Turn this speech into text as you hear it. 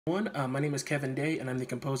My name is Kevin Day, and I'm the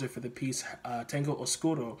composer for the piece Tango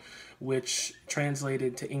Oscuro, which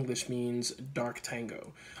translated to English means Dark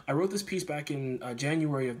Tango. I wrote this piece back in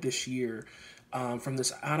January of this year from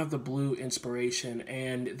this out of the blue inspiration,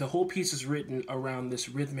 and the whole piece is written around this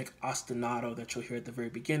rhythmic ostinato that you'll hear at the very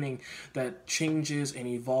beginning that changes and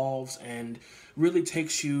evolves and really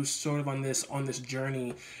takes you sort of on this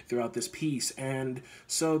journey throughout this piece. And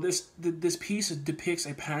so this piece depicts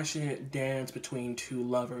a passionate dance between two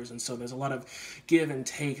lovers, and so there's a lot of give and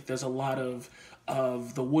take. There's a lot of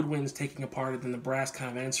the woodwinds taking apart and then the brass kind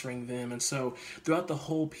of answering them. And so throughout the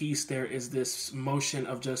whole piece there is this motion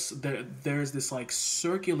of just there's this like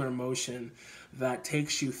circular motion that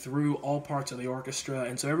takes you through all parts of the orchestra,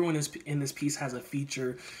 and so everyone is in this piece has a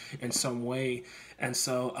feature in some way. And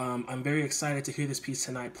so I'm very excited to hear this piece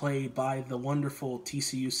tonight played by the wonderful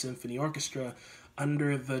TCU Symphony Orchestra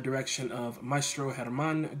under the direction of Maestro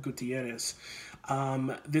Germán Gutierrez.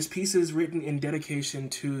 This piece is written in dedication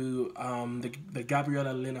to the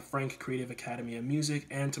Gabriela Lena Frank Creative Academy of Music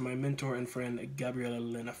and to my mentor and friend Gabriela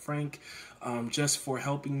Lena Frank, just for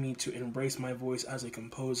helping me to embrace my voice as a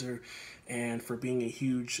composer and for being a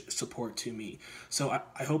huge support to me. So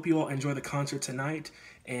I hope you all enjoy the concert tonight,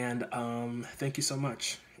 and thank you so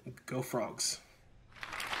much. Go Frogs.